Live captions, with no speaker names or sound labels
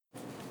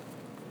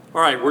All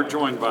right, we're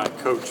joined by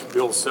Coach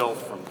Bill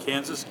Self from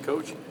Kansas.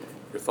 Coach,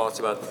 your thoughts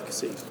about the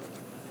season?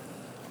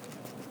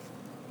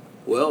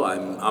 Well,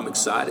 I'm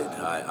excited.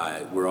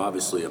 We're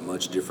obviously a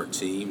much different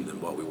team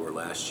than what we were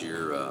last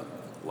year.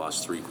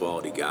 Lost 3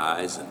 quality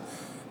guys,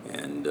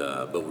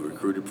 but we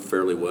recruited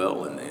fairly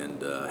well,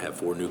 and have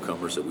 4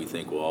 newcomers that we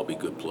think will all be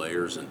good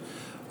players, and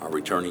our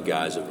returning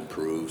guys have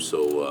improved.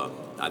 So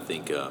I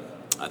think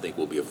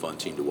we'll be a fun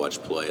team to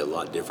watch play. A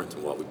lot different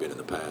than what we've been in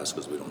the past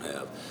because we don't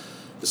have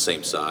the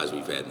same size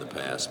we've had in the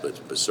past,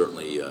 but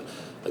certainly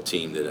a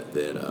team that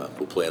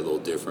will play a little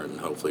different and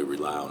hopefully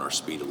rely on our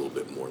speed a little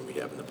bit more than we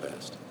have in the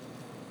past.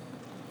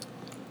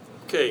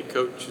 Okay,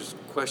 coaches,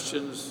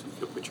 questions?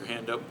 You can put your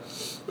hand up.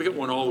 We got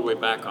one all the way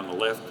back on the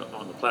left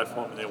on the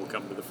platform, and then we'll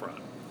come to the front.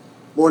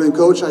 Morning,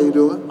 Coach. How you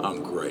doing?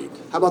 I'm great.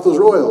 How about those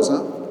Royals,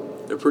 huh?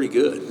 They're pretty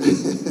good.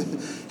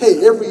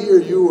 Hey, every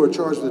year you are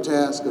charged with the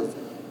task of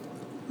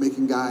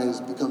making guys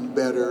become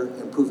better,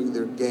 improving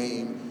their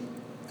game.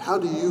 How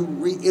do you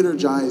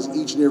re-energize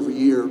each and every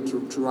year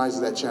to rise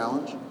to that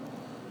challenge?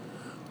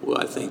 Well,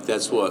 I think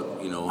that's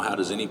what, how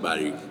does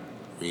anybody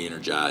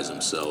re-energize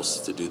themselves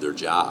to do their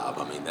job?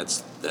 I mean,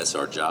 that's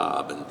our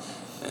job.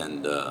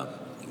 And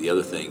the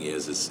other thing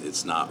is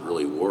it's not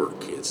really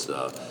work. It's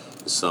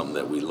something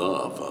that we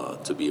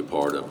love to be a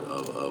part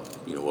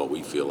of what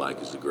we feel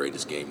like is the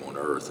greatest game on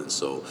earth. And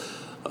so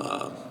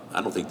I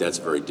don't think that's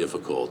very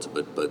difficult,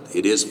 but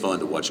it is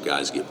fun to watch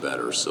guys get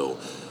better. So,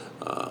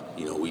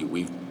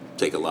 we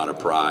take a lot of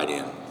pride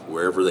in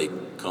wherever they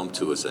come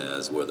to us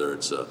as, whether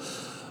it's a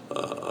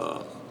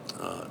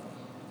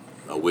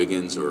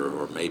Wiggins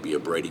or maybe a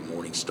Brady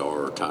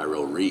Morningstar or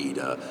Tyrell Reed.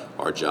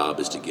 Our job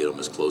is to get them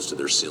as close to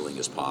their ceiling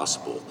as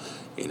possible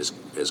and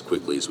as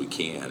quickly as we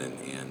can,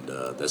 and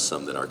that's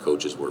something that our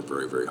coaches work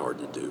very, very hard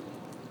to do.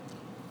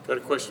 Got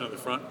a question on the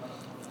front?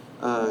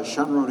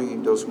 Sean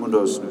Roney, Dos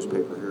Mundos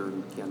newspaper here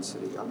in Kansas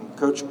City.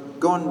 Coach,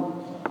 going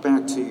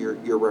back to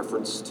your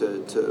reference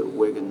to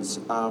Wiggins,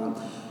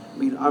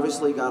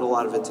 obviously got a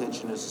lot of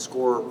attention as a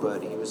scorer,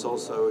 but he was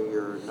also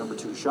your number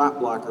 2 shot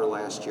blocker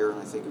last year,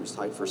 and I think he was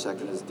tied for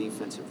second as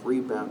defensive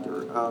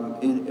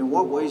rebounder. In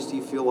what ways do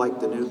you feel like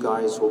the new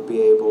guys will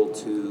be able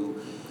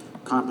to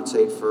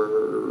compensate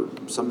for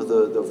some of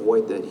the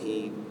void that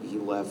he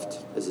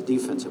left as a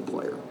defensive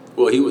player?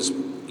 Well, he was,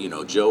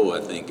 Joe,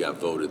 I think, got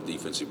voted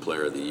Defensive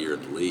Player of the Year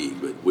in the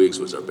league, but Wiggs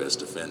was our best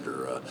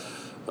defender.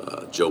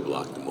 Joe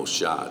blocked the most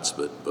shots,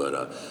 but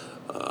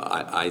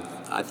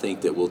I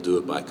think that we'll do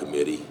it by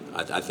committee.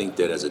 I think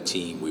that as a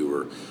team, we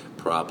were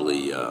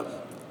probably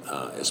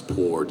as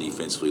poor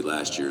defensively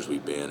last year as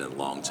we've been in a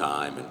long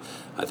time, and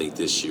I think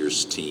this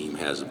year's team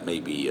has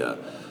maybe a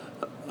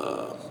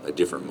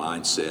different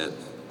mindset,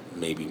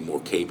 maybe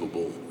more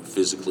capable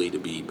physically to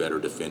be better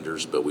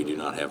defenders, but we do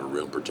not have a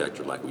rim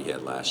protector like we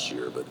had last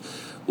year. But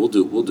we'll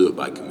do it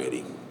by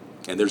committee,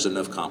 and there's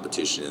enough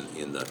competition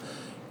in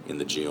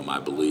the gym, I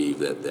believe,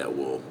 that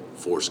will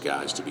force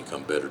guys to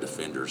become better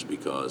defenders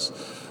because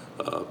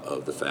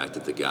of the fact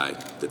that the guy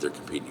that they're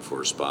competing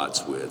for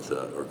spots with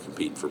or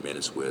competing for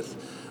minutes with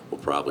will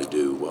probably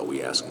do what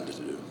we ask them to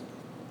do.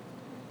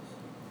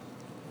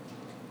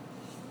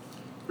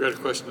 We got a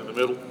question in the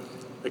middle.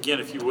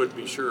 Again, if you would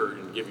be sure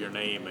and give your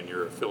name and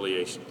your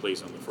affiliation,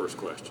 please, on the first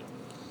question.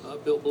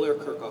 Bill Blair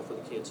Kirkhoff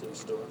of the Kansas City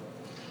Star.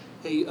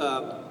 Hey,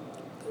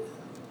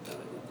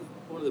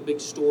 one of the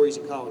big stories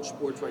in college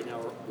sports right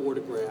now are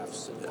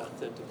autographs and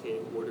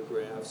authenticating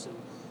autographs. And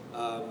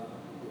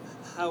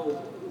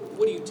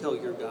what do you tell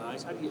your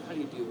guys? How do you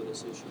deal with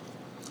this issue?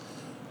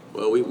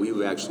 Well,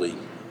 we've actually,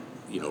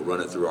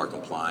 run it through our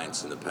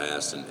compliance in the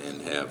past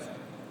and have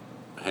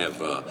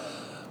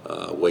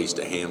ways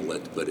to handle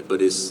it,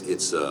 but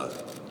it's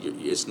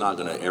not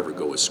going to ever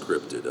go as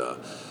scripted.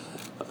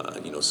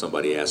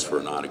 Somebody asks for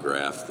an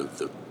autograph.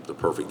 The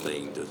perfect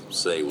thing to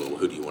say, well,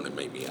 who do you want to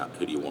make me out?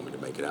 Who do you want me to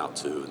make it out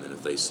to? And then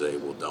if they say,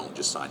 well, don't,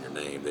 just sign your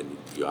name, then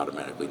you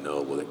automatically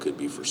know, well, it could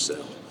be for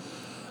sale.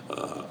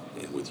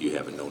 And with you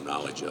having no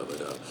knowledge of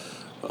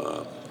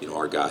it,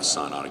 our guys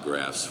sign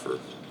autographs for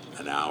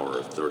an hour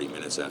or 30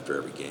 minutes after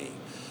every game,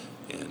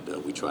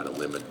 and we try to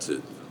limit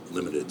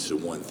it to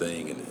one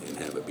thing and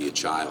have it be a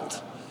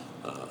child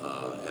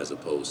as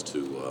opposed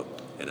to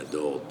an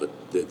adult. But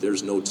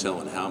there's no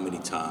telling how many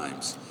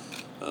times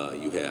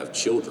you have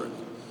children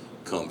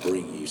come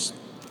bring you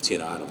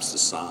 10 items to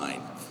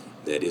sign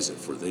that isn't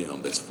for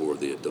them, that's for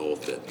the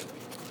adult that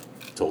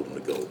told them to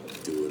go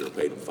do it or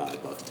paid them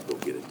 $5 to go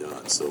get it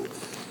done. So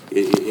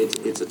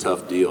it's a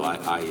tough deal. I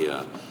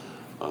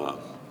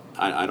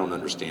don't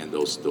understand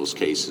those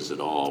cases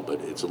at all,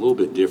 but it's a little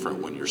bit different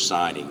when you're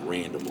signing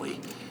randomly.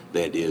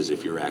 That is,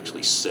 if you're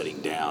actually sitting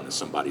down and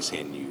somebody's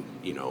handing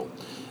you,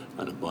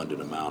 an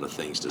abundant amount of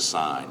things to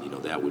sign,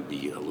 that would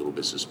be a little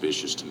bit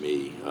suspicious to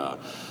me.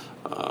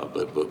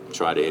 But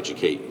try to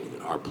educate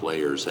our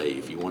players. Hey,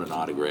 if you want an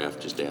autograph,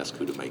 just ask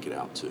who to make it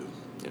out to.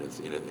 And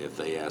if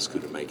they ask who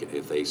to make it,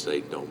 if they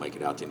say don't make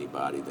it out to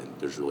anybody, then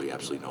there's really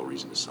absolutely no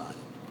reason to sign.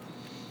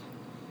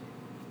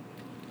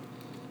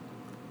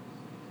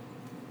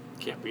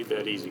 Can't be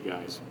that easy,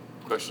 guys.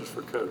 Questions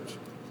for Coach?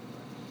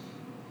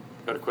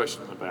 Got a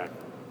question in the back.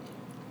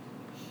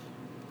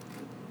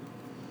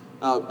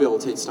 Bill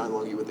Tate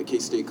Steinlongy with the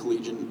K-State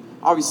Collegian.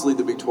 Obviously,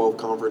 the Big 12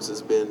 conference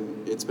has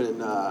been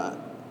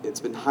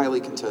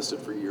highly contested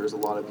for years. A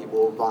lot of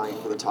people are vying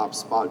for the top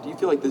spot. Do you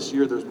feel like this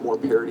year there's more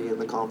parity in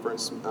the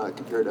conference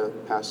compared to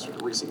past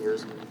recent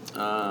years?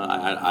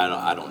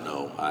 I don't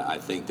know. I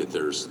think that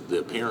the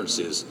appearance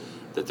is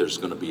that there's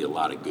going to be a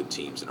lot of good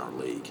teams in our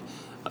league.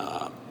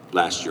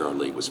 Last year our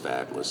league was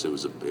fabulous. It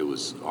was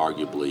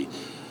arguably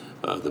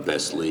the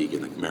best league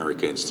in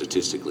America, and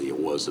statistically it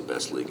was the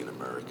best league in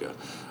America.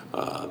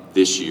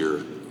 This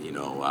year,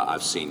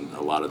 I've seen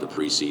a lot of the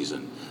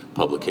preseason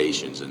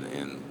publications, and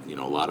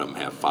a lot of them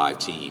have 5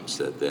 teams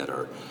that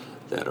are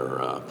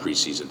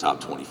preseason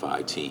top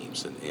 25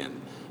 teams,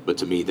 but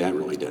to me that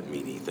really doesn't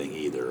mean anything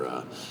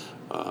either.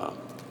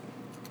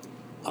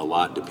 A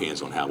lot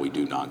depends on how we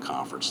do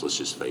non-conference. Let's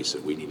just face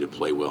it, we need to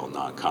play well in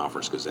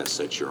non-conference because that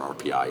sets your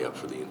RPI up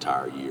for the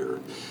entire year.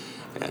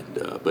 And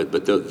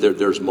but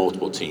there's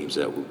multiple teams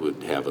that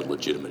would have a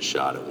legitimate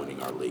shot at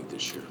winning our league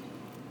this year.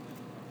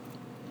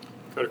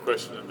 Got a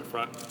question in the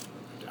front?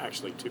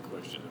 Actually, 2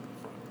 questions in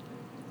the front.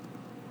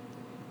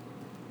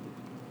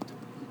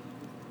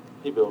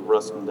 Hey, Bill,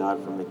 Rustin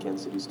Dodd from the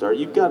Kansas City Star.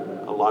 You've got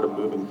a lot of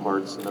moving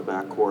parts in the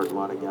backcourt, a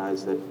lot of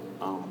guys that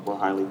were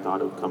highly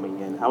thought of coming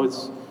in.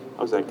 How's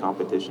that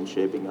competition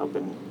shaping up,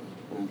 and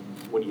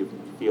when do you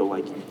feel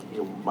like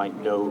you might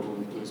know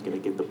who's going to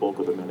get the bulk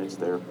of the minutes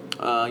there?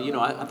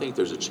 I think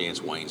there's a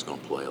chance Wayne's going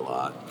to play a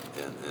lot,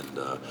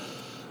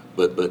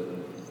 but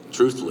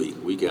truthfully,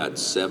 we got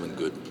 7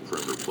 good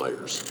perimeter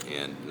players,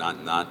 and not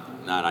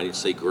I didn't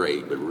say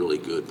great, but really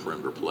good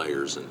perimeter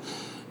players, and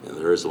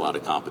there is a lot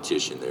of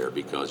competition there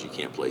because you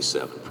can't play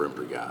 7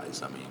 perimeter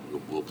guys. I mean,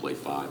 we'll play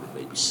 5 and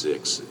maybe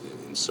 6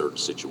 in certain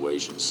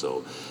situations.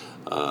 So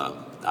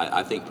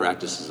I think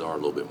practices are a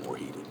little bit more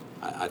heated.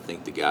 I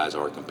think the guys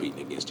are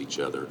competing against each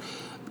other,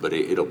 but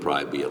it'll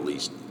probably be at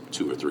least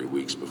 2 or 3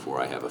 weeks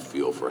before I have a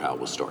feel for how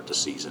we'll start the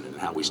season. And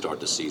how we start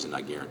the season, I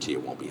guarantee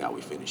it won't be how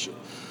we finish it,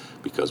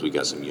 because we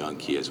got some young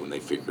kids. When they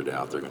figure it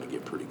out, they're going to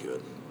get pretty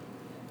good.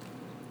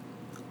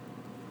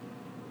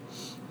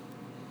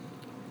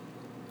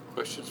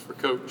 Questions for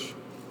Coach?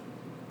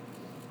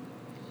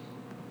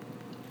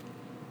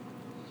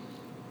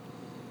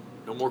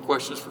 No more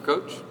questions for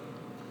Coach?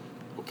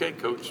 Okay,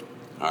 Coach.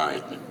 All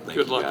right. Thank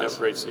Good you, luck. guys. Have a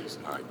great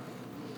season. All right.